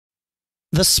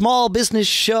The Small Business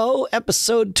Show,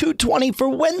 episode 220 for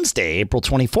Wednesday, April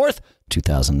 24th,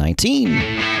 2019.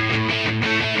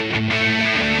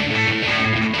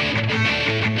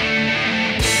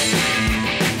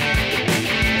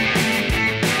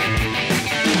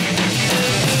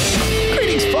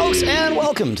 Greetings, folks, and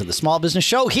welcome to the Small Business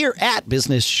Show here at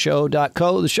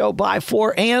businessshow.co, the show by,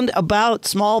 for, and about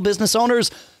small business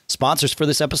owners. Sponsors for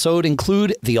this episode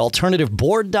include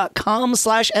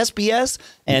thealternativeboard.com/SBS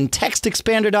and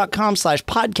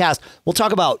textexpander.com/podcast. We'll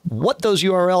talk about what those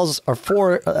URLs are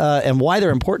for and why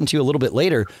they're important to you a little bit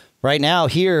later. Right now,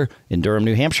 here in Durham,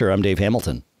 New Hampshire, I'm Dave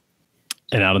Hamilton.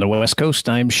 And out on the West Coast,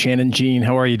 I'm Shannon Jean.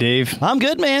 How are you, Dave? I'm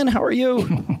good, man. How are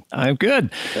you? I'm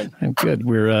good. I'm good.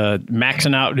 We're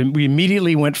maxing out. And we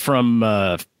immediately went from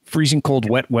freezing cold,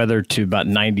 wet weather to about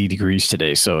 90 degrees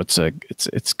today. So it's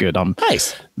good.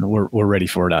 Nice. We're ready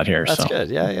for it out here. That's good.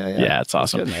 Yeah. Yeah, it's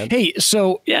awesome. Good, man. Hey,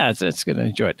 so yeah, it's good. I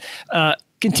enjoy it.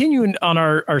 Continuing on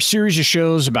our series of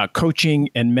shows about coaching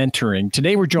and mentoring.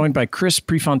 Today, we're joined by Chris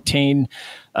Prefontaine,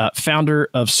 founder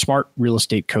of Smart Real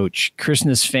Estate Coach. Chris and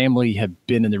his family have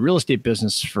been in the real estate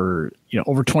business for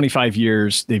over 25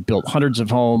 years. They've built hundreds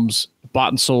of homes,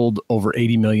 bought and sold over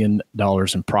 $80 million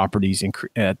in properties.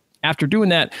 After doing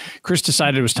that, Chris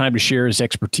decided it was time to share his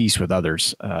expertise with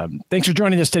others. Thanks for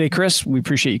joining us today, Chris. We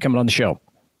appreciate you coming on the show.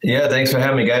 Yeah, thanks for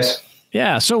having me, guys.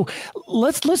 Yeah, so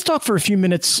let's talk for a few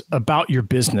minutes about your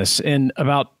business and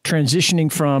about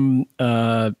transitioning from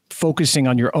focusing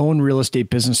on your own real estate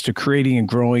business to creating and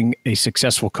growing a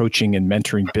successful coaching and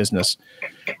mentoring business.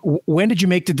 When did you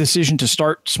make the decision to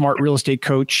start Smart Real Estate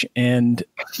Coach? And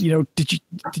did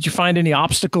you find any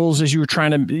obstacles as you were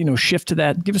trying to shift to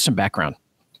that? Give us some background.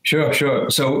 Sure.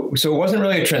 So it wasn't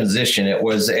really a transition. It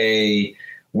was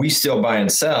we still buy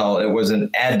and sell. It was an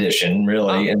addition,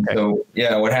 really. Oh, okay. And so,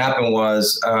 yeah, what happened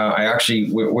was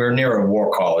we're near a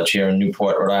war college here in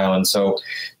Newport, Rhode Island. So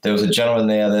there was a gentleman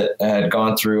there that had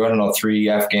gone through, 3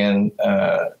 Afghanistan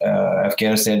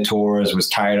tours, was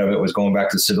tired of it, was going back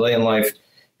to civilian life,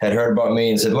 had heard about me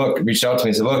and reached out to me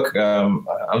and said, look,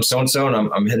 I'm so-and-so and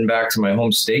I'm heading back to my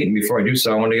home state. And before I do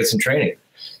so, I want to get some training.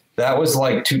 That was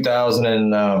like 2000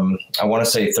 and I want to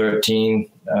say 13,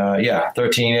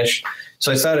 13-ish.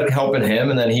 So I started helping him,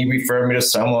 and then he referred me to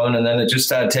someone, and then it just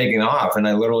started taking off. And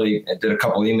I literally did a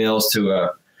couple emails to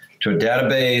a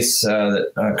database, a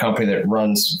company that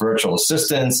runs virtual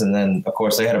assistants, and then of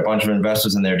course they had a bunch of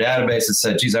investors in their database that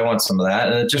said, "Geez, I want some of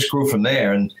that," and it just grew from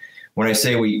there. And when I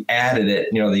say we added it,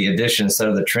 the addition instead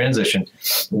of the transition,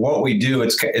 what we do,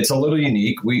 it's a little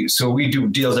unique. We do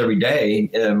deals every day,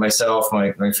 myself,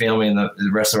 my family, and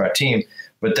the rest of our team.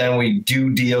 But then we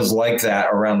do deals like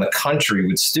that around the country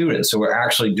with students. So we're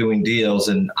actually doing deals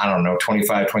in,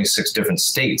 25, 26 different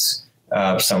states.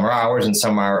 Some are ours and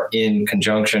some are in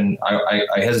conjunction. I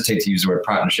hesitate to use the word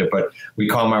partnership, but we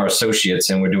call them our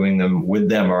associates, and we're doing them with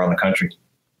them around the country.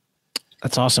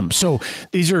 That's awesome. So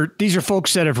these are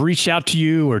folks that have reached out to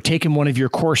you or taken one of your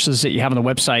courses that you have on the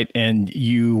website, and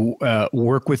you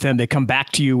work with them. They come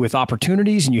back to you with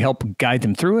opportunities and you help guide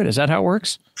them through it. Is that how it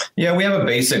works? Yeah, we have a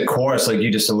basic course like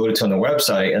you just alluded to on the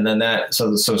website. And then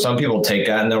so some people take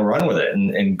that and they'll run with it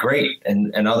and great.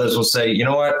 And others will say, you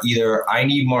know what, either I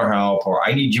need more help, or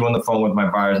I need you on the phone with my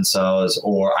buyers and sellers,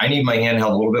 or I need my hand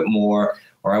held a little bit more,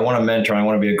 or I want to mentor, I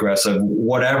want to be aggressive,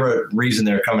 whatever reason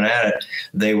they're coming at it,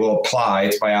 they will apply.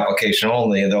 It's by application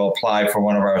only. They'll apply for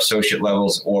one of our associate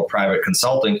levels or private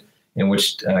consulting, in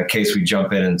which case we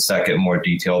jump in and start getting more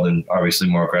detailed and obviously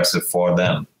more aggressive for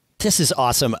them. This is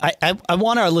awesome. I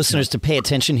want our listeners to pay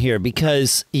attention here,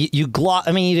 because you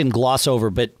didn't gloss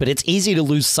over, but it's easy to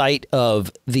lose sight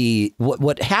of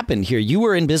what happened here. You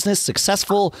were in business,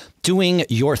 successful, doing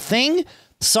your thing.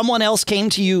 Someone else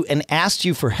came to you and asked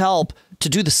you for help to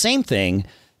do the same thing.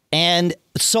 And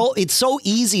so it's so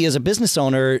easy as a business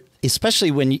owner,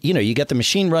 especially when you get the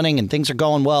machine running and things are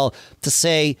going well, to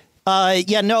say, I'm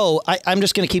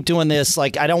just going to keep doing this.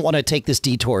 Like, I don't want to take this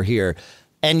detour here.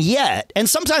 And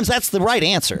sometimes that's the right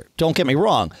answer. Don't get me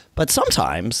wrong. But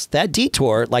sometimes that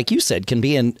detour, like you said, can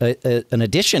be an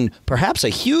addition, perhaps a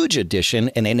huge addition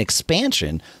and an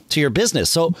expansion to your business.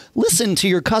 So listen to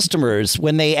your customers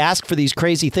when they ask for these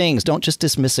crazy things. Don't just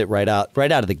dismiss it right out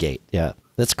of the gate. Yeah,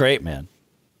 that's great, man.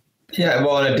 Yeah,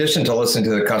 well, in addition to listening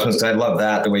to the customers, I love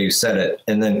that, the way you said it.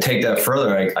 And then take that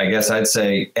further, I guess I'd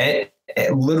say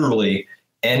literally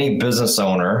any business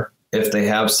owner, if they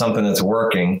have something that's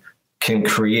working, can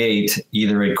create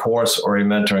either a course or a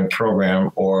mentoring program,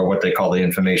 or what they call the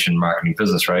information marketing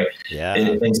business, right? Yeah.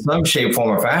 In some shape, form,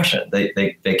 or fashion. They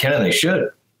can and they should.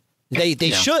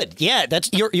 They should. Yeah,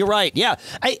 you're right. Yeah.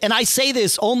 I say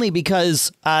this only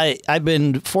because I've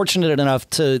been fortunate enough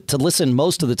to listen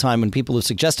most of the time when people have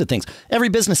suggested things. Every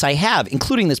business I have,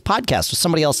 including this podcast, was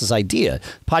somebody else's idea.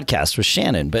 Podcast was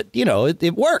Shannon, but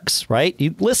it works, right?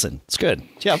 You listen. It's good.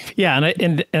 Yep. Yeah,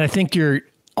 and I think you're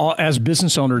all, as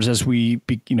business owners, as we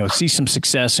see some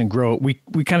success and grow, we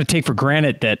kind of take for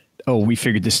granted that we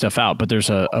figured this stuff out, but there's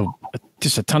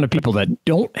just a ton of people that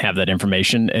don't have that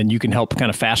information, and you can help kind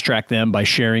of fast track them by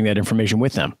sharing that information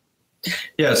with them.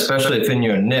 Yeah, especially if in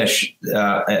your niche,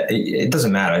 it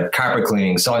doesn't matter. Carpet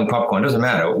cleaning, selling popcorn, doesn't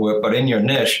matter. But in your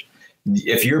niche,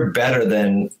 if you're better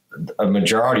than a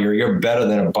majority or you're better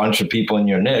than a bunch of people in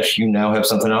your niche, you now have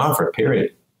something to offer,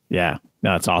 period. Yeah,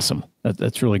 no, that's awesome.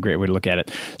 That's a really great way to look at it.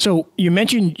 So you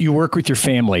mentioned you work with your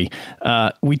family.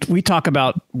 We talk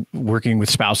about working with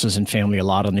spouses and family a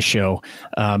lot on the show.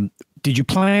 Did you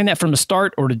plan that from the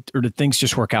start, or did things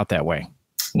just work out that way?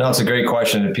 No, it's a great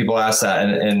question. People ask that.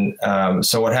 And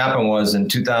so what happened was in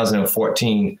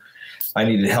 2014, I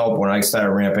needed help when I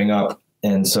started ramping up.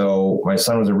 And so my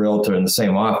son was a realtor in the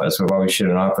same office. We've always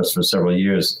shared an office for several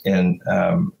years. And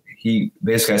I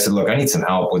said, look, I need some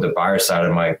help with the buyer side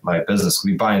of my business.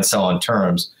 We buy and sell on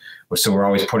terms. So we're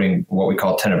always putting what we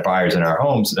call tenant buyers in our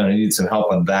homes, and I need some help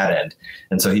on that end.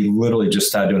 And so he literally just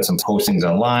started doing some postings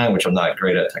online, which I'm not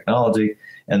great at technology.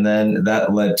 And then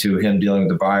that led to him dealing with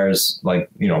the buyers,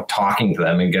 talking to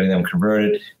them and getting them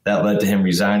converted. That led to him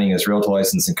resigning his realtor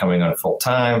license and coming on full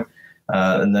time.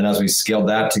 And then as we scaled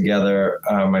that together,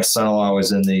 my son-in-law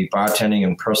was in the bartending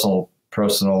and personal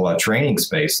training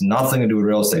space, nothing to do with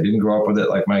real estate. Didn't grow up with it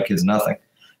like my kids, nothing.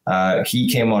 He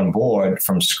came on board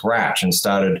from scratch and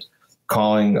started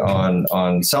calling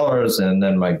on sellers. And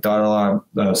then my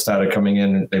daughter-in-law started coming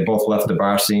in. They both left the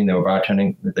bar scene. They were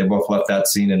bartending. They both left that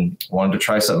scene and wanted to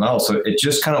try something else. So it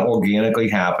just kind of organically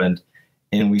happened.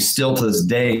 And we still to this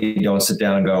day don't sit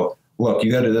down and go, look,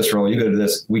 you got to do this role, you got to do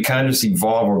this. We kind of just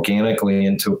evolve organically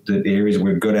into the areas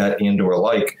we're good at and or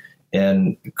like.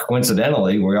 And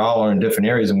coincidentally, we all are in different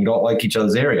areas and we don't like each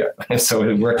other's area. So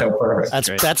it worked out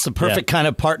perfect. That's the perfect kind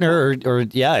of partner or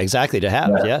exactly to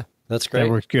have. Yeah. That's great. That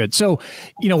works good. So,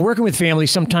 working with family,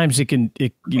 sometimes there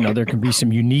can be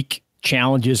some unique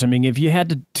challenges. I mean, if you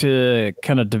had to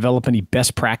kind of develop any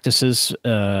best practices,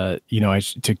 to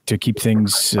keep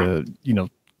things,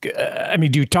 I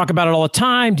mean, do you talk about it all the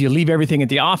time? Do you leave everything at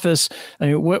the office? I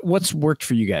mean, what's worked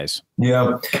for you guys?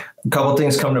 Yeah, a couple of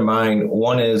things come to mind.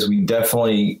 One is we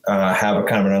definitely have a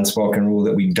kind of an unspoken rule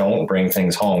that we don't bring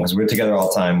things home because we're together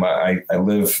all the time. I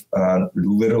live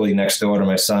literally next door to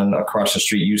my son. Across the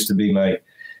street used to be my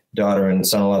daughter and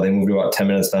son-in-law. They moved about 10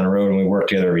 minutes down the road, and we work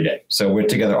together every day. So we're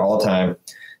together all the time.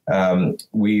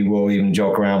 We will even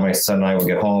joke around. My son and I will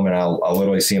get home and I'll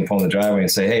literally see him pull in the driveway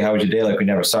and say, hey, how was your day? Like we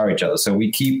never saw each other. So we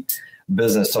keep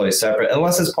business totally separate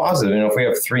unless it's positive. If we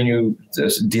have 3 new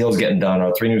deals getting done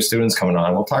or 3 new students coming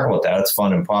on, we'll talk about that. It's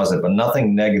fun and positive, but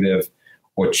nothing negative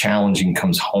or challenging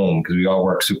comes home because we all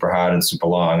work super hard and super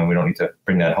long and we don't need to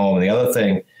bring that home. And the other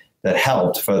thing that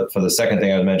helped for the second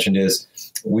thing I mentioned is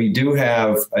we do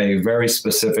have a very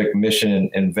specific mission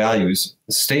and values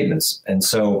statements. And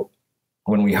so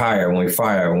when we hire, when we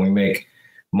fire, when we make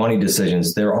money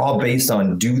decisions, they're all based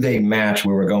on, do they match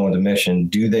where we're going with the mission?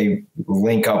 Do they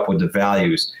link up with the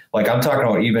values? Like I'm talking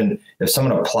about, even if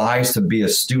someone applies to be a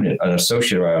student, an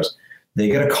associate of ours, they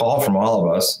get a call from all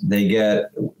of us.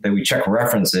 We check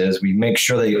references. We make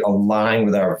sure they align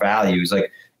with our values.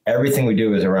 Like everything we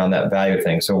do is around that value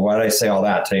thing. So why did I say all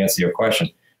that to answer your question?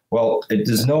 Well,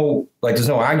 there's no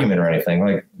argument or anything.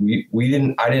 Like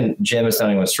I didn't jam this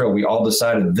down anyone's throat. We all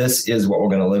decided this is what we're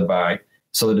going to live by.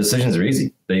 So the decisions are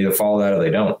easy. They either follow that or they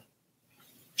don't.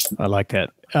 I like that.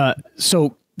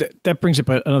 So that brings up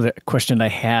another question I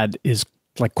had is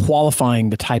like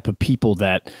qualifying the type of people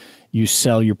that you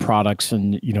sell your products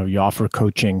and, you offer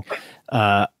coaching.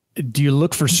 Do you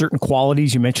look for certain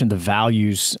qualities? You mentioned the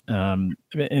values. And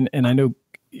I know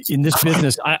in this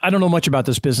business, I don't know much about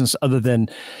this business other than,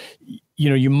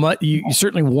 you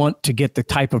certainly want to get the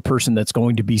type of person that's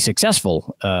going to be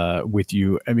successful with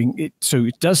you. I mean, so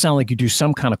it does sound like you do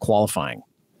some kind of qualifying.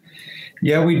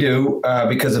 Yeah, we do.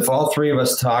 Because if all 3 of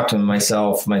us talk to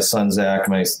myself, my son, Zach,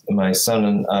 my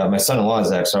son-in-law,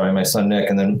 Zach, sorry, my son, Nick,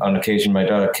 and then on occasion, my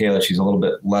daughter, Kayla, she's a little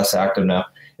bit less active now.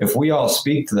 If we all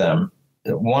speak to them,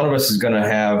 one of us is going to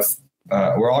have,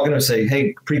 we're all going to say,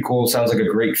 hey, pretty cool. Sounds like a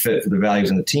great fit for the values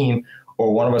in the team.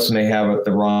 Or one of us may have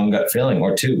the wrong gut feeling,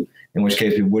 or 2, in which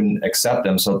case we wouldn't accept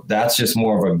them. So that's just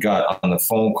more of a gut on the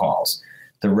phone calls.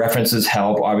 The references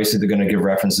help. Obviously, they're going to give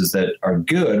references that are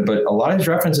good, but a lot of these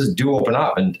references do open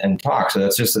up and talk. So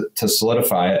that's just to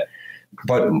solidify it.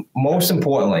 But most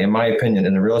importantly, in my opinion,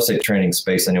 in the real estate training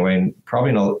space anyway, and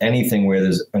probably in anything where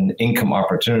there's an income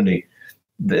opportunity,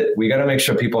 that we got to make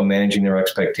sure people are managing their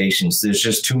expectations. There's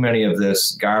just too many of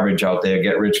this garbage out there.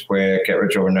 Get rich quick, get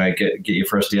rich overnight, get your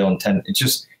first deal in 10.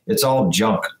 It's all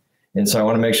junk. And so I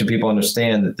want to make sure people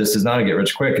understand that this is not a get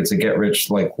rich quick. It's a get rich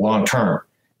like long term.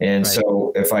 And Right.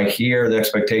 So if I hear the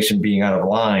expectation being out of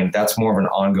line, that's more of an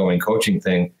ongoing coaching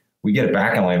thing. We get it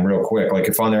back in line real quick. Like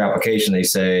if on their application, they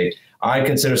say, I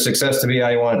consider success to be,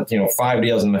 I want, 5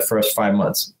 deals in the first 5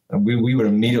 months. We would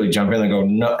immediately jump in and go,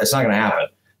 no, it's not going to happen.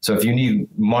 So if you need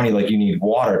money like you need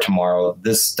water tomorrow,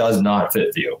 this does not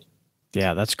fit for you.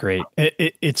 Yeah, that's great.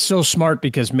 It's so smart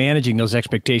because managing those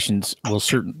expectations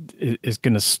is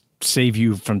going to save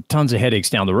you from tons of headaches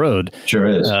down the road. Sure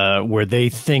is. Where they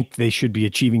think they should be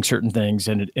achieving certain things,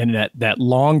 and that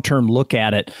long-term look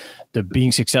at it, the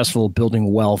being successful,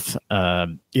 building wealth,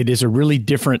 it is a really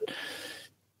different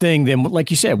thing than,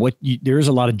 like you said, there is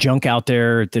a lot of junk out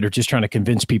there that are just trying to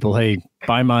convince people, hey,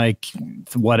 buy my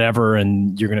whatever,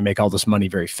 and you're going to make all this money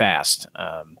very fast.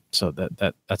 So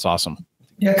that's awesome.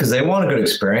 Yeah, because they want a good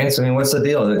experience. I mean, what's the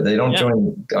deal? They don't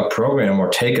join a program or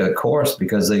take a course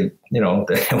because they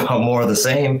want more of the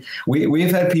same.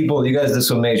 We've had people, you guys, this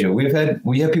will amaze you. We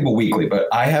have people weekly, but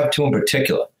I have two in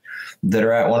particular that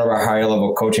are at one of our higher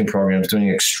level coaching programs doing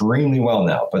extremely well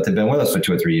now, but they've been with us for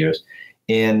 2 or 3 years.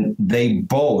 And they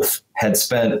both had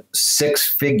spent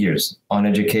 6 figures on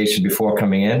education before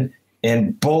coming in,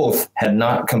 and both had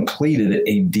not completed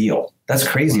a deal. That's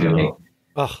crazy to me.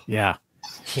 Oh, yeah.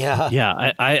 yeah.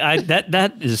 Yeah.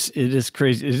 It is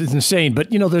crazy. It is insane.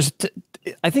 But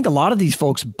I think a lot of these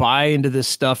folks buy into this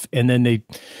stuff, and then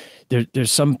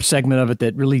there's some segment of it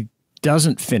that really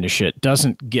doesn't finish it,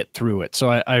 doesn't get through it.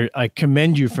 So I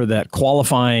commend you for that,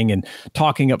 qualifying and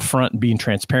talking up front and being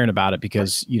transparent about it,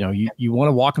 because you want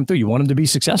to walk them through. You want them to be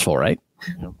successful, right?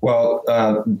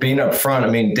 Well, being up front,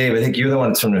 I mean, Dave, I think you're the one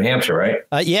that's from New Hampshire, right?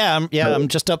 I'm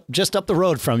just up the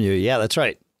road from you. Yeah, that's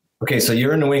right. Okay, so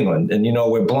you're in New England, and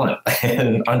we're blunt.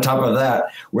 And on top of that,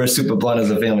 we're super blunt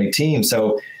as a family team.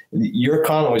 So your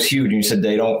comment was huge, and you said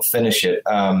they don't finish it.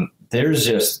 There's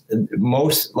just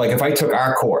like if I took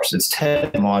our course, it's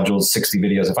 10 modules, 60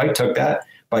 videos. If I took that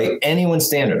by anyone's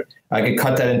standard, I could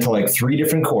cut that into like 3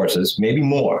 different courses, maybe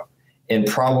more, and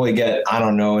probably get, I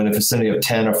don't know, in the vicinity of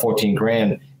 10 or 14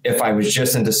 grand if I was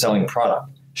just into selling product.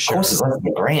 Sure. Course is less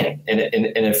than $1,000,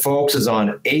 and it focuses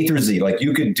on A through Z. Like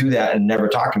you could do that and never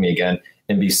talk to me again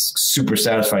and be super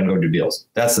satisfied and go do deals.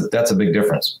 That's a big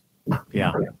difference.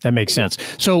 Yeah, that makes sense.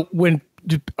 So when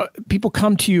people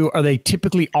come to you, are they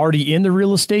typically already in the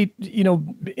real estate,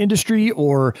 industry,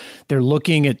 or they're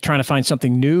looking at trying to find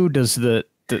something new? Does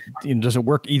does it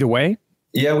work either way?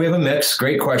 Yeah, we have a mix.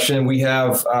 Great question. We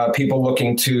have people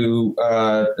looking to,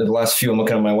 the last few I'm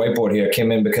looking at my whiteboard here,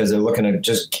 came in because they're looking to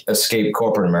just escape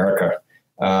corporate America.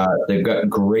 They've got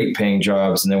great paying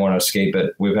jobs and they want to escape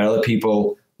it. We've had other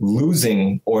people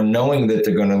losing or knowing that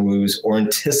they're going to lose or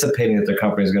anticipating that their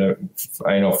company is going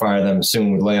to fire them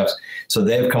soon with layoffs. So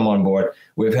they've come on board.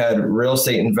 We've had real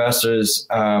estate investors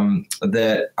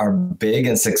that are big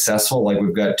and successful. Like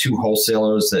we've got 2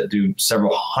 wholesalers that do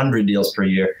several hundred deals per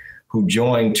year who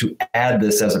joined to add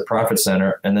this as a profit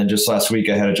center. And then just last week,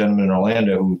 I had a gentleman in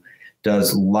Orlando who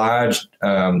does large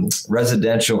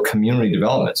residential community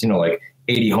developments, like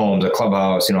 80 homes, a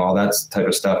clubhouse, all that type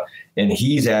of stuff. And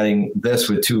he's adding this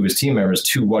with 2 of his team members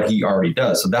to what he already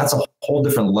does. So that's a whole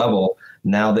different level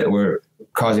now that we're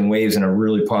causing waves in a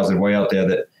really positive way out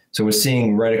there. So we're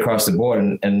seeing right across the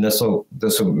board, and this will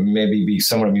maybe be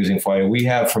somewhat amusing for you. We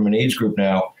have, from an age group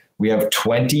now, we have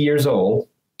 20 years old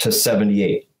to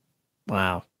 78.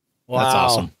 Wow. That's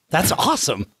awesome. That's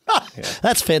awesome.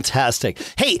 That's fantastic.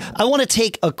 Hey, I want to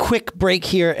take a quick break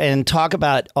here and talk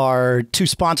about our 2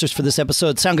 sponsors for this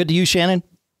episode. Sound good to you, Shannon?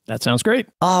 That sounds great.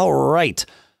 All right.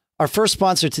 Our first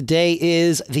sponsor today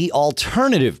is the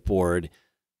Alternative Board,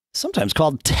 sometimes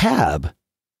called TAB.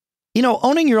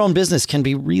 Owning your own business can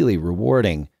be really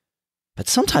rewarding, but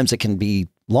sometimes it can be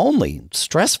lonely and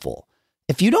stressful.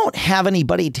 If you don't have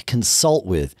anybody to consult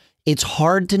with, it's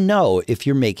hard to know if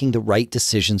you're making the right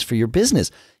decisions for your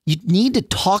business. You need to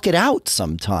talk it out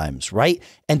sometimes, right?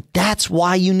 And that's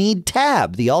why you need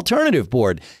TAB, the Alternative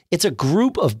Board. It's a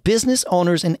group of business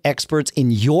owners and experts in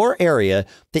your area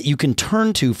that you can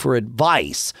turn to for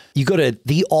advice. You go to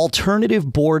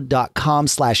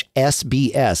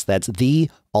thealternativeboard.com/SBS. That's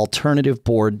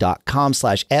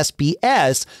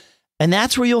thealternativeboard.com/SBS. And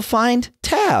that's where you'll find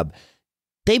TAB.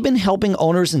 They've been helping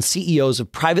owners and CEOs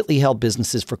of privately held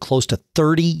businesses for close to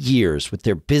 30 years with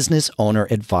their business owner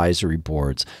advisory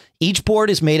boards. Each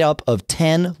board is made up of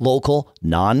 10 local,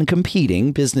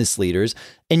 non-competing business leaders,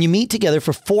 and you meet together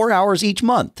for 4 hours each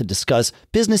month to discuss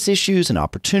business issues and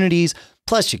opportunities.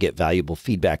 Plus, you get valuable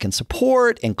feedback and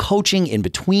support and coaching in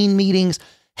between meetings.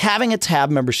 Having a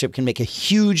tab membership can make a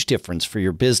huge difference for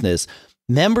your business.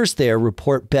 Members there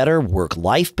report better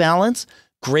work-life balance,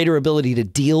 greater ability to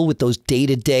deal with those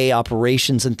day-to-day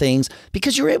operations and things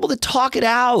because you're able to talk it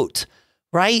out,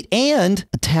 right? And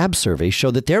a tab survey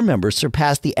showed that their members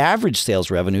surpassed the average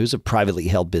sales revenues of privately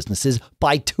held businesses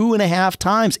by 2.5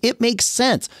 times. It makes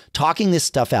sense. Talking this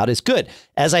stuff out is good.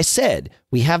 As I said,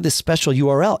 we have this special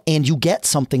URL and you get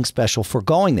something special for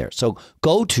going there. So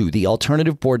go to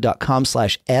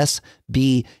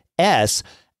thealternativeboard.com/SBS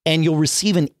and you'll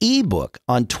receive an ebook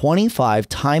on 25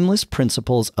 timeless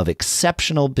principles of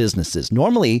exceptional businesses.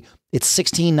 Normally, it's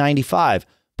 $16.95,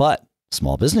 but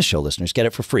Small Business Show listeners get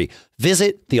it for free.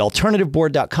 Visit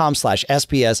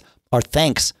thealternativeboard.com/SBS. Our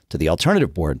thanks to the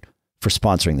Alternative Board for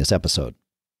sponsoring this episode.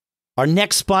 Our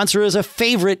next sponsor is a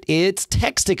favorite. It's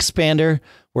Text Expander.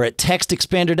 We're at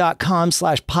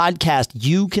textexpander.com/podcast.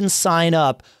 You can sign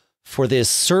up for this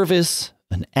service,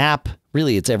 an app.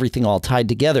 Really, it's everything all tied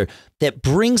together that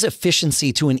brings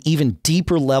efficiency to an even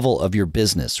deeper level of your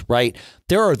business, right?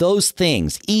 There are those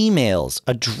things, emails,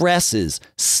 addresses,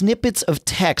 snippets of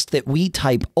text that we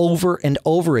type over and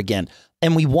over again,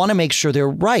 and we want to make sure they're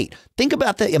right. Think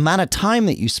about the amount of time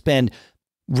that you spend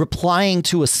replying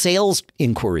to a sales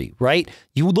inquiry, right?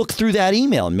 You look through that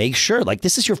email and make sure, like,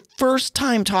 this is your first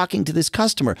time talking to this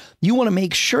customer. You want to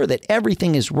make sure that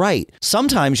everything is right.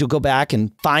 Sometimes you'll go back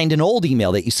and find an old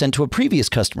email that you sent to a previous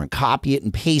customer and copy it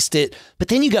and paste it. But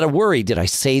then you got to worry, did I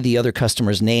say the other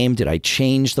customer's name? Did I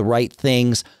change the right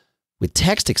things? With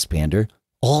Text Expander,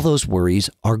 all those worries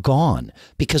are gone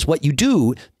because what you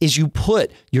do is you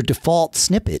put your default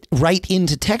snippet right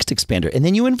into Text Expander and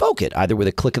then you invoke it either with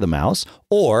a click of the mouse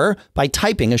or by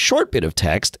typing a short bit of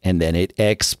text and then it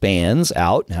expands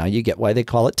out. Now you get why they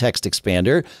call it Text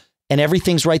Expander. And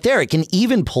everything's right there. It can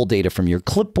even pull data from your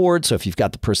clipboard. So if you've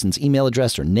got the person's email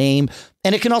address or name,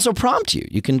 and it can also prompt you.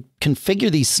 You can configure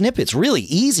these snippets really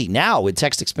easy now with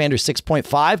Text Expander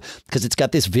 6.5 because it's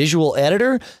got this visual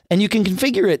editor and you can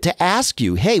configure it to ask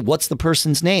you, hey, what's the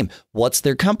person's name? What's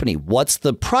their company? What's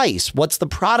the price? What's the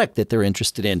product that they're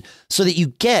interested in? So that you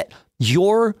get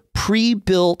your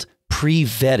pre-built,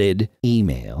 pre-vetted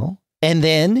email. And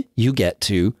then you get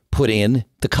to put in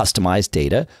the customized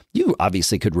data. You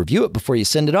obviously could review it before you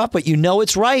send it off, but you know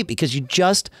it's right because you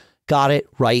just got it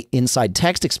right inside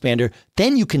Text Expander.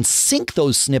 Then you can sync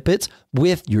those snippets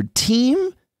with your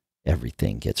team.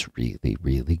 Everything gets really,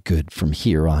 really good from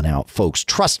here on out, folks.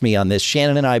 Trust me on this.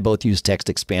 Shannon and I both use Text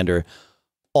Expander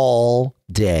all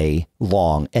day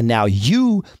long. And now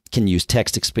you can use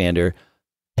Text Expander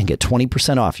and get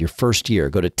 20% off your first year.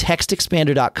 Go to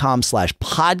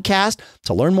textexpander.com/podcast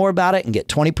to learn more about it and get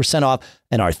 20% off.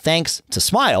 And our thanks to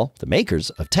Smile, the makers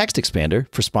of Text Expander,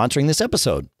 for sponsoring this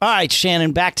episode. All right,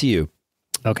 Shannon, back to you.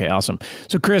 Okay, awesome.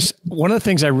 So, Chris, one of the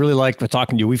things I really liked with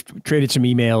talking to you, we've traded some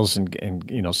emails and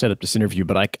set up this interview,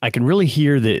 but I can really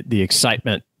hear the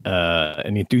excitement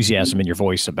and the enthusiasm in your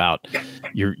voice about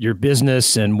your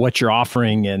business and what you're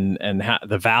offering and how,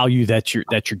 the value that you're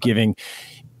giving.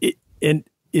 And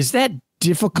is that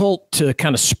difficult to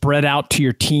kind of spread out to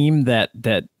your team, that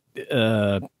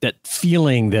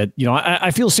feeling that,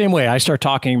 I feel the same way. I start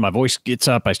talking, my voice gets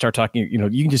up, I start talking, you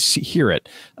can just hear it.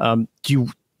 Do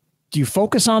you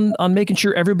focus on making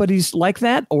sure everybody's like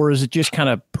that, or does it just kind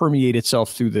of permeate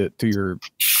itself through your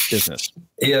business?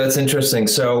 Yeah, that's interesting.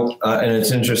 So, and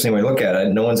it's an interesting way to look at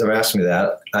it. No one's ever asked me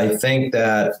that. I think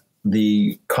that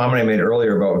the comment I made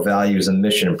earlier about values and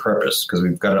mission and purpose, because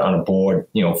we've got it on a board,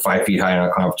 5 feet high in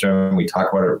our conference room. We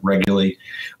talk about it regularly.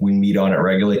 We meet on it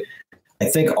regularly. I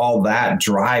think all that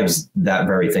drives that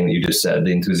very thing that you just said,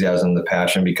 the enthusiasm, the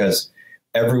passion, because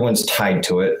everyone's tied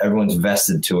to it. Everyone's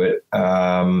vested to it.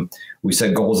 We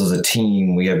set goals as a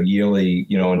team. We have yearly,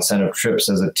 incentive trips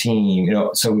as a team,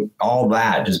 so all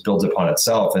that just builds upon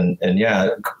itself. And yeah,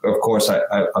 of course,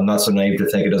 I'm not so naive to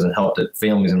think it doesn't help that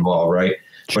family's involved, right?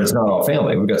 Sure. But it's not all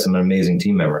family. We've got some amazing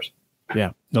team members.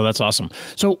 Yeah. No, that's awesome.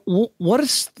 So what do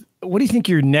you think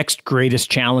your next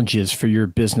greatest challenge is for your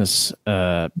business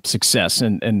success?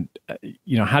 And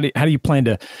how do you plan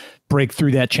to break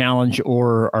through that challenge,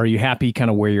 or are you happy kind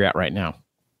of where you're at right now?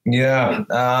 Yeah,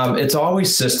 it's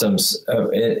always systems.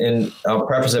 And I'll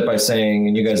preface it by saying,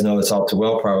 and you guys know this all too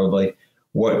well, probably,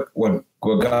 what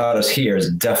got us here is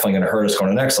definitely going to hurt us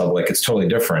going to the next level. Like, it's totally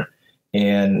different.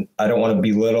 And I don't want to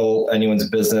belittle anyone's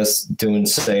business doing,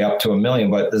 say, up to $1 million,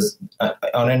 but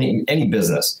on any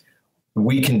business,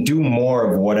 we can do more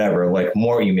of whatever, like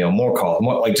more email, more calls,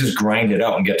 more, like just grind it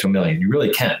out and get to $1 million. You really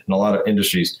can in a lot of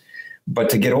industries. But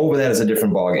to get over that is a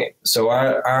different ballgame. So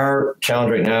our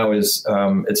challenge right now is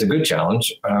it's a good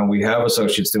challenge. We have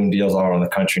associates doing deals all around the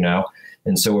country now.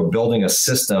 And so we're building a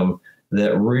system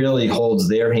that really holds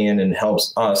their hand and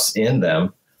helps us and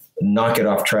them not get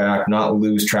off track, not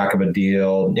lose track of a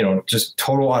deal, just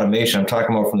total automation. I'm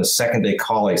talking about from the second they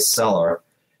call a seller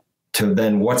to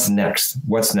then what's next,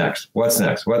 what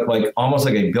like almost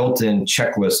like a built-in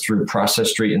checklist through Process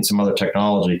Street and some other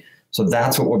technology. So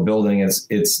that's what we're building.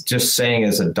 It's just saying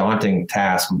it's a daunting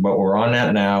task, but we're on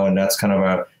that now. And that's kind of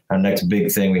our next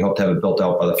big thing. We hope to have it built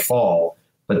out by the fall,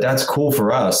 but that's cool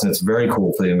for us. And it's very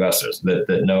cool for the investors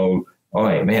that know, all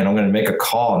right, man, I'm going to make a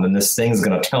call and then this thing's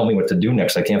going to tell me what to do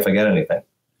next. I can't forget anything.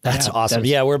 That's awesome.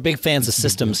 Yeah, we're big fans of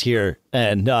systems here,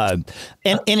 and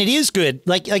it is good.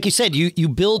 Like you said, you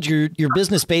build your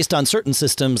business based on certain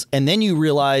systems, and then you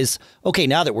realize, okay,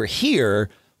 now that we're here,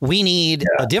 we need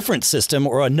a different system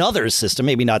or another system.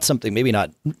 Maybe not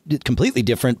completely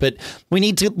different, but we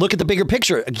need to look at the bigger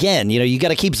picture again. You got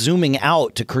to keep zooming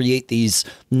out to create these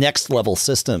next level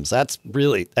systems. That's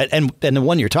really, and the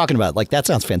one you're talking about, like, that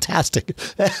sounds fantastic.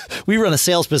 We run a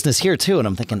sales business here too. And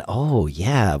I'm thinking, oh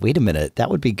yeah, wait a minute.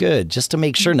 That would be good just to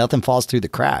make sure nothing falls through the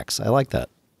cracks. I like that.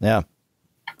 Yeah.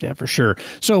 Yeah, for sure.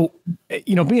 So,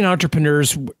 being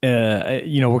entrepreneurs,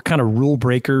 we're kind of rule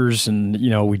breakers, and,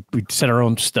 we set our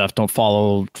own stuff, don't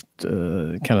follow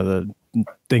kind of the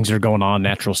things that are going on,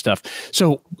 natural stuff.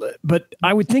 So, but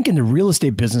I would think in the real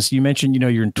estate business, you mentioned,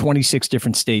 you're in 26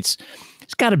 different states.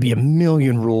 It's got to be a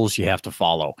million rules you have to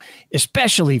follow,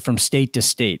 especially from state to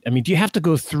state. I mean, do you have to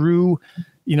go through,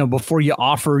 before you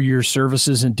offer your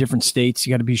services in different states,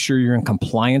 you got to be sure you're in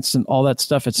compliance and all that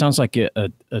stuff? It sounds like a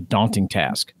daunting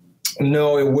task.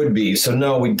 No, it would be. So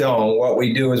no, we don't. What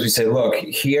we do is we say, look,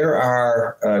 here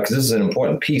are, because this is an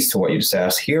important piece to what you just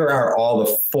asked, here are all the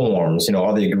forms,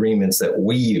 all the agreements that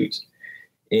we use.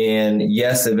 And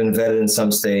yes, they've been vetted in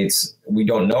some states. We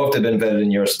don't know if they've been vetted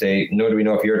in your state, nor do we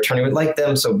know if your attorney would like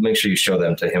them. So make sure you show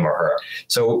them to him or her.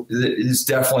 So it's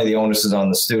definitely, the onus is on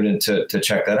the student to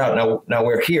check that out. Now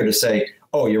we're here to say,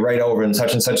 oh, you're right over in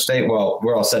such and such state. Well,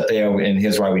 we're all set there, and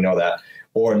here's why we know that.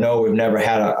 Or no, we've never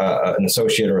had an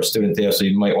associate or a student there, so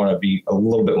you might want to be a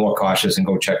little bit more cautious and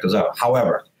go check those out.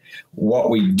 However, what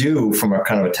we do from a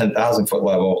kind of a 10,000 foot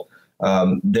level,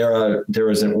 there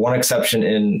is one exception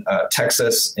in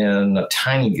Texas and a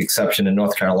tiny exception in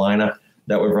North Carolina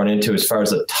that we've run into as far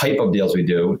as the type of deals we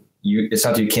do. It's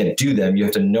not that you can't do them. You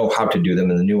have to know how to do them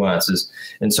and the nuances.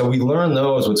 And so we learn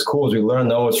those. What's cool is we learn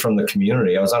those from the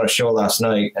community. I was on a show last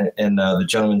night, and the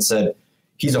gentleman said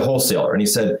he's a wholesaler. And he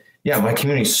said, yeah, my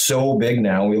community's so big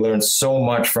now. We learn so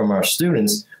much from our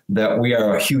students that we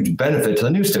are a huge benefit to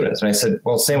the new students. And I said,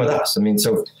 well, same with us. I mean,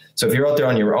 so if you're out there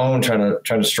on your own trying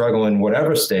to struggle in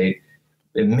whatever state,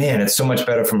 man, it's so much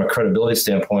better from a credibility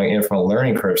standpoint and from a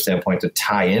learning curve standpoint to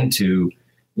tie into,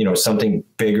 something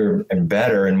bigger and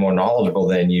better and more knowledgeable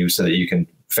than you, so that you can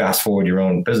fast forward your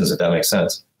own business, if that makes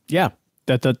sense. Yeah,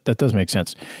 that does make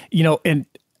sense. And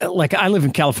like, I live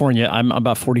in California. I'm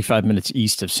about 45 minutes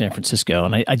east of San Francisco.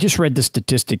 And I just read the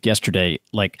statistic yesterday,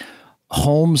 like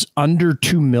homes under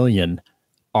 2 million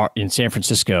are in San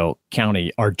Francisco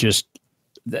County are just,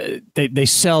 they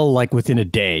sell like within a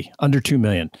day, under 2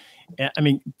 million. I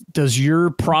mean, does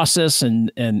your process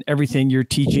and everything you're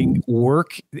teaching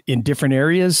work in different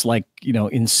areas, like,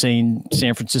 insane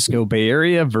San Francisco Bay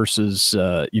Area versus,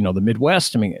 the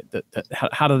Midwest? I mean,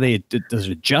 how does it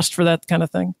adjust for that kind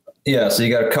of thing? Yeah, so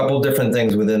you got a couple different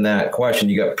things within that question.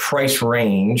 You got price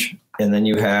range, and then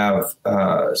you have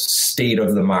state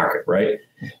of the market, right?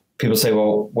 People say,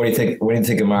 well, what do you think? When do you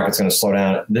think the market's going to slow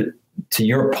down? To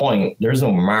your point, there's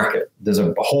no market. There's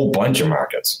a whole bunch of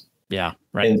markets. Yeah,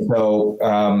 right. And so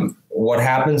what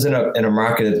happens in a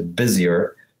market that's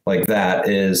busier like that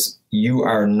is you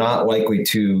are not likely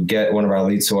to get one of our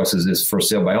lead sources is for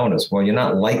sale by owners. Well, you're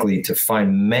not likely to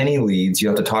find many leads. You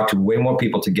have to talk to way more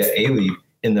people to get a lead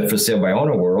in the for sale by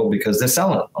owner world because they're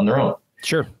selling on their own.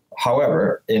 Sure.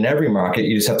 However, in every market,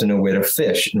 you just have to know where to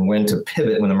fish and when to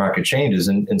pivot when the market changes.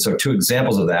 And so 2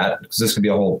 examples of that, because this could be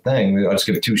a whole thing, I'll just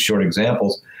give 2 short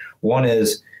examples. One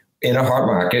is in a hot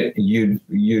market,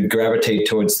 you'd gravitate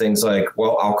towards things like,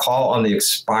 well, I'll call on the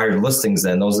expired listings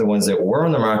then. Those are the ones that were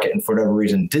on the market and for whatever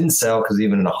reason didn't sell, because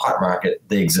even in a hot market,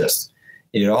 they exist.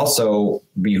 It also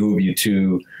behoove you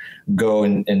to go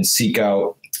and seek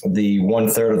out the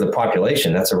 1/3 of the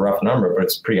population. That's a rough number, but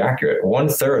it's pretty accurate.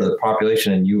 1/3 of the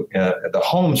population in the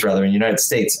homes rather in the United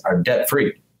States are debt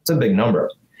free. It's a big number.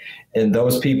 And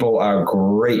those people are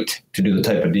great to do the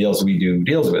type of deals we do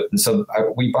deals with. And so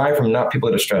we buy from not people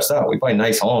that are stressed out. We buy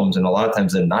nice homes, and a lot of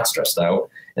times they're not stressed out,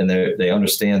 and they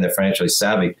understand, they're financially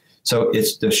savvy. So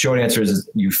the short answer is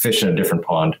you fish in a different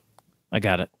pond. I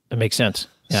got it. That makes sense.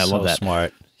 Yeah, I love that.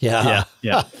 Smart. Yeah.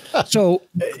 So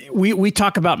we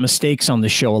talk about mistakes on the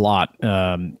show a lot.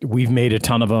 We've made a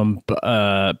ton of them,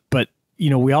 but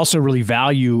we also really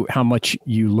value how much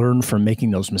you learn from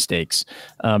making those mistakes.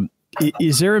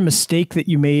 Is there a mistake that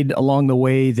you made along the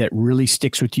way that really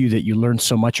sticks with you that you learned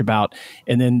so much about?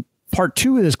 And then part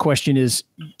two of this question is,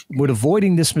 would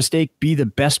avoiding this mistake be the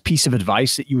best piece of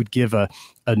advice that you would give a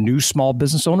new small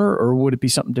business owner, or would it be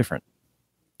something different?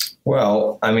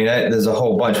 Well, I mean, there's a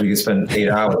whole bunch. We could spend 8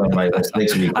 hours on my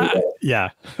mistakes weekly. Yeah.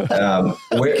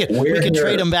 We could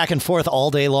trade them back and forth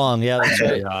all day long. Yeah, that's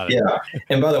right. Yeah.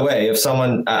 And by the way, if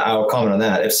someone, I'll comment on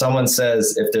that. If someone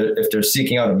says, if they're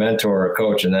seeking out a mentor or a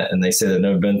coach and they say they've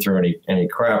never been through any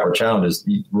crap or challenges,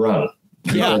 run.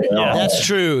 Yeah, that's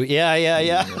true.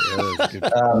 Yeah.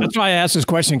 That's why I asked this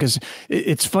question, because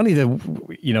it's funny that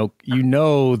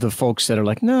the folks that are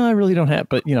like, no, I really don't have,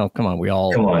 but come on,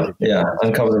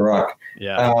 uncover the rock.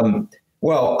 Yeah.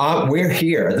 We're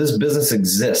here. This business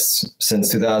exists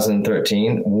since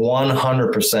 2013,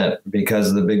 100% because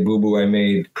of the big boo-boo I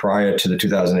made prior to the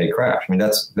 2008 crash. I mean,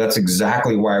 that's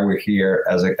exactly why we're here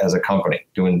as a company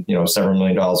doing several $1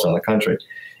 million around the country.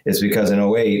 Is because in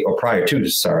 08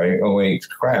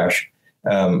 crash,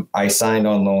 I signed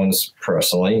on loans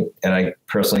personally, and I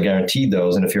personally guaranteed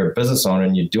those. And if you're a business owner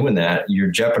and you're doing that, you're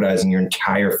jeopardizing your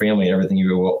entire family and everything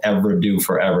you will ever do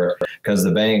forever. Because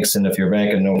the banks, and if you're a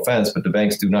bank, and no offense, but the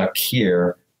banks do not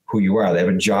care who you are. They have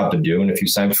a job to do. And if you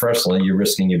sign personally, you're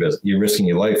risking your business, you're risking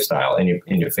your lifestyle and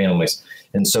your families.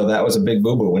 And so that was a big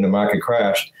boo-boo when the market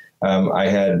crashed. I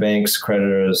had banks,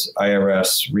 creditors,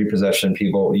 IRS, repossession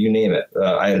people, you name it,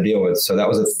 I had to deal with. So that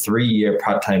was a 3-year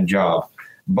part-time job.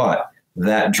 But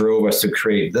that drove us to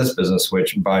create this business,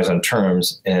 which buys on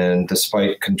terms. And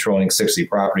despite controlling 60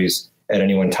 properties at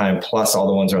any one time, plus all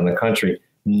the ones around the country,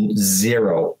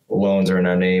 0 loans are in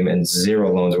our name and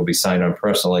 0 loans will be signed on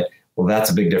personally. Well,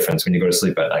 that's a big difference when you go to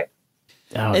sleep at night.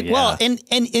 Well,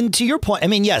 and to your point, I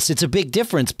mean, yes, it's a big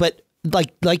difference, but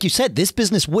like you said, this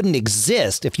business wouldn't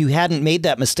exist if you hadn't made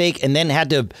that mistake and then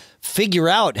had to figure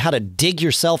out how to dig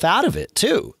yourself out of it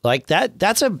too. Like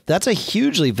that's a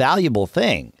hugely valuable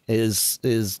thing is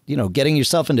getting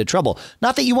yourself into trouble.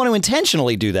 Not that you want to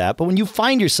intentionally do that, but when you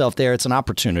find yourself there, it's an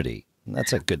opportunity.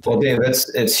 That's a good thing. Well, Dave,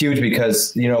 it's huge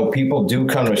because, people do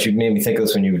come to us. You made me think of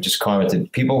this when you just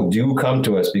commented. People do come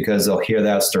to us because they'll hear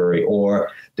that story,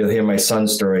 or they'll hear my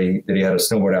son's story that he had a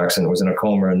snowboard accident, was in a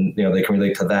coma, and, they can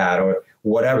relate to that, or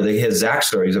whatever. They hear Zach's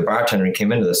story. He's a bartender and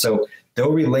came into this. So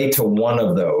they'll relate to one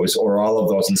of those or all of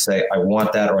those and say, I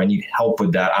want that, or I need help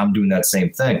with that. I'm doing that same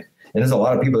thing. And there's a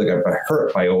lot of people that got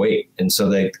hurt by 08. And so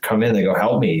they come in, they go,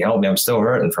 help me. I'm still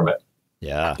hurting from it.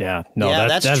 Yeah. No,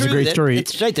 that's a great story.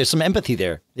 It's right. There's some empathy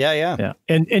there. Yeah.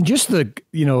 And just the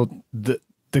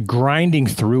grinding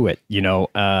through it,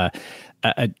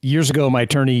 years ago, my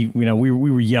attorney, we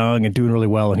were young and doing really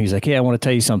well. And he's like, hey, I want to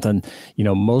tell you something.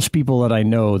 Most people that I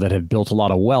know that have built a lot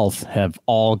of wealth have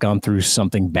all gone through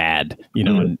something bad,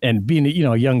 and being,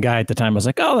 a young guy at the time, I was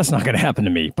like, oh, that's not going to happen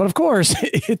to me. But of course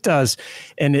it does.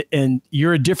 And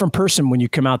you're a different person when you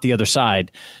come out the other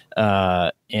side.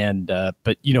 But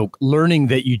learning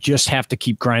that you just have to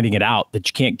keep grinding it out, that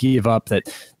you can't give up,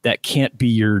 that can't be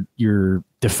your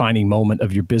defining moment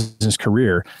of your business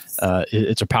career.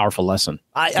 It's a powerful lesson.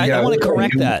 I want to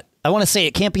correct that. I want to say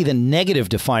it can't be the negative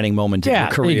defining moment of your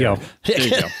career. There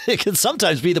you go. It can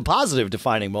sometimes be the positive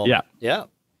defining moment. Yeah.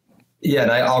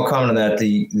 And I'll comment on that.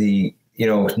 The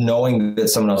knowing that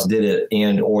someone else did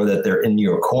it or that they're in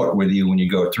your court with you when you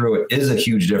go through it is a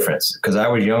huge difference. Because I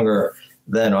was younger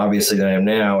then, obviously, than I am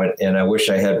now. And I wish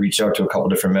I had reached out to a couple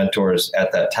different mentors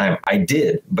at that time. I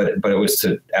did, but it was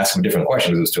to ask them different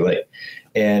questions. It was too late.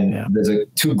 And there's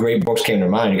 2 great books came to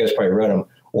mind. You guys probably read them.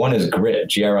 One is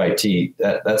Grit, Grit.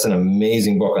 That's an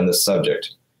amazing book on this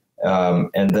subject.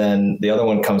 And then the other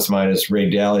one comes to mind is Ray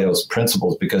Dalio's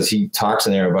Principles, because he talks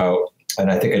in there about, and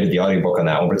I think I did the audiobook on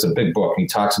that one, but it's a big book. And he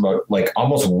talks about like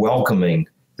almost welcoming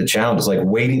the challenges, like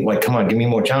waiting, like, come on, give me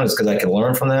more challenges because I can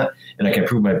learn from that and I can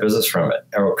improve my business from it,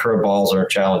 or curveballs or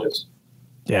challenges.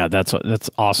 Yeah, that's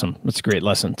awesome. That's a great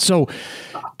lesson. So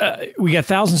we got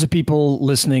thousands of people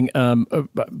listening.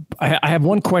 I have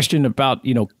one question about,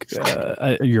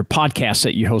 your podcasts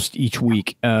that you host each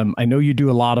week. I know you do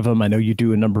a lot of them. I know you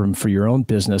do a number of them for your own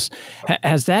business.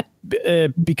 Has that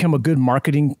become a good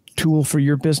marketing tool for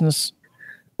your business?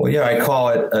 Well, yeah, I call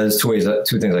it as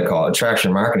two things I call it.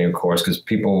 Attraction marketing, of course, because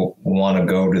people want to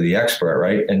go to the expert,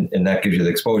 right? And that gives you the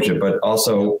exposure. But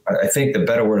also, I think the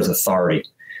better word is authority.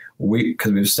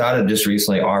 Because we've started just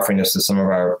recently offering this to some of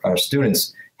our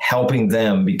students, helping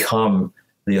them become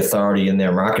the authority in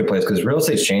their marketplace, because real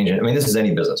estate's changing. I mean, this is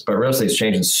any business, but real estate's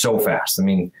changing so fast. I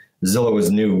mean, Zillow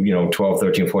was new, 12,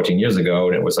 13, 14 years ago,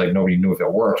 and it was like nobody knew if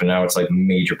it worked, and now it's like a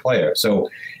major player. So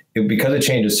because it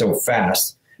changes so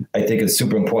fast, I think it's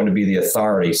super important to be the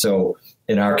authority. So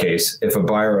in our case, if a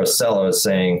buyer or a seller is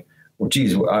saying, well,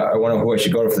 geez, I wonder who I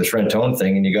should go to for this rent-to-own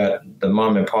thing. And you got the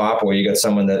mom and pop, or you got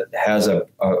someone that has a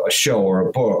show or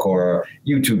a book or a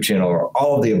YouTube channel or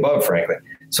all of the above, frankly.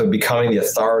 So becoming the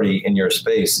authority in your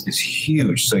space is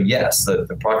huge. So yes, the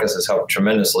podcast has helped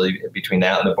tremendously between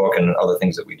that and the book and other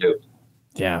things that we do.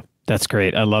 Yeah, that's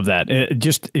great. I love that.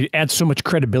 It adds so much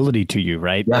credibility to you,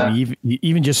 right? Yeah. I mean,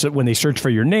 even just when they search for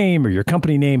your name or your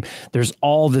company name, there's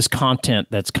all this content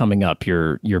that's coming up.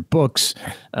 Your books,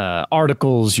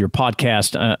 articles, your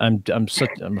podcast.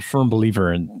 I'm a firm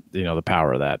believer in the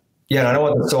power of that. Yeah, and I don't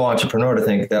want the sole entrepreneur to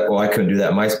think that, well, I couldn't do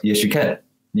that. Yes, you can.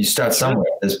 You start somewhere.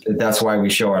 That's why we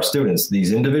show our students,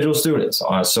 these individual students,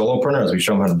 our solopreneurs, we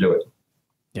show them how to do it.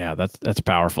 Yeah, that's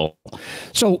powerful.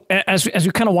 So as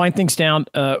we kind of wind things down,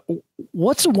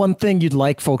 what's the one thing you'd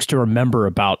like folks to remember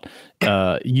about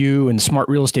you and Smart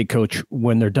Real Estate Coach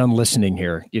when they're done listening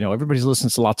here? Everybody's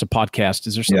listening to lots of podcasts.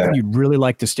 Is there something you'd really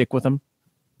like to stick with them?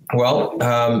 Well,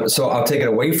 so I'll take it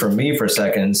away from me for a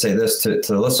second and say this to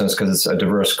the listeners, because it's a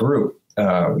diverse group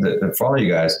that follow you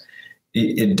guys.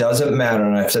 It doesn't matter,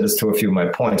 and I've said this to a few of my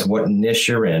points, what niche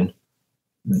you're in,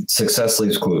 success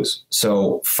leaves clues.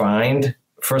 So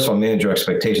first of all, manage your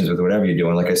expectations with whatever you're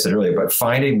doing, like I said earlier, but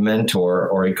find a mentor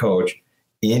or a coach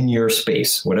in your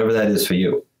space, whatever that is for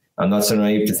you. I'm not so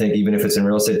naive to think, even if it's in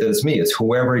real estate, that it's me. It's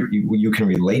whoever you can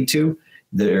relate to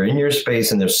that are in your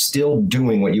space and they're still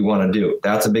doing what you want to do.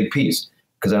 That's a big piece,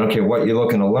 because I don't care what you're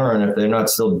looking to learn. If they're not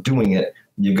still doing it,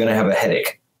 you're going to have a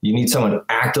headache. You need someone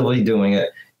actively doing it.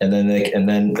 And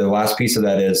then the last piece of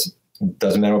that is,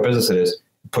 doesn't matter what business it is,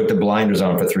 put the blinders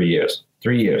on for 3 years.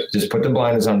 3 years. Just put the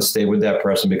blinders on and stay with that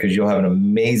person, because you'll have an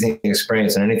amazing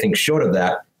experience, and anything short of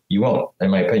that, you won't, in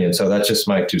my opinion. So that's just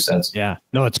my 2 cents. Yeah,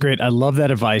 no, it's great. I love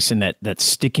that advice, and that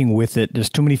sticking with it.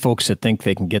 There's too many folks that think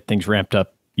they can get things ramped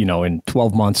up, in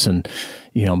 12 months and,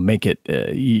 make it,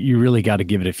 you really got to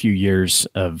give it a few years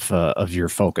of your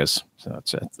focus. So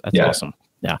that's awesome.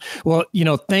 Yeah. Well,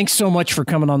 thanks so much for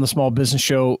coming on the Small Business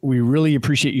Show. We really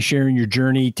appreciate you sharing your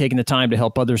journey, taking the time to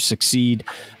help others succeed.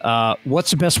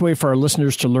 What's the best way for our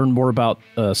listeners to learn more about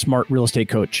Smart Real Estate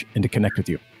Coach and to connect with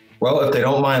you? Well, if they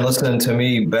don't mind listening to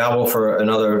me babble for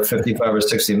another 55 or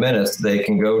 60 minutes, they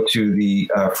can go to the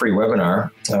free webinar.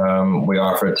 We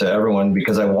offer it to everyone,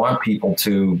 because I want people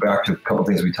to, back to a couple of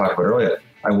things we talked about earlier,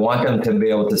 I want them to be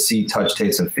able to see, touch,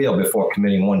 taste, and feel before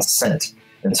committing 1 cent.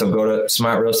 And so go to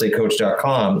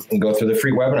smartrealestatecoach.com and go through the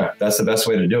free webinar. That's the best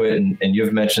way to do it. And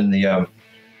you've mentioned the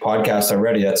podcast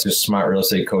already. That's just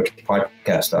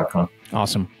smartrealestatecoachpodcast.com.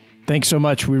 Awesome. Thanks so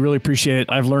much. We really appreciate it.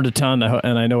 I've learned a ton,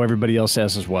 and I know everybody else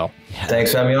has as well.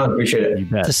 Thanks for having me on. Appreciate it. You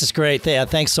bet. This is great. Yeah,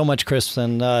 thanks so much, Chris.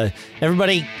 And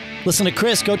everybody, listen to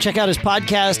Chris. Go check out his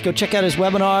podcast. Go check out his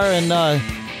webinar, and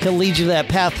he'll lead you to that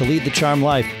path to lead the charmed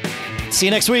life. See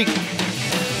you next week.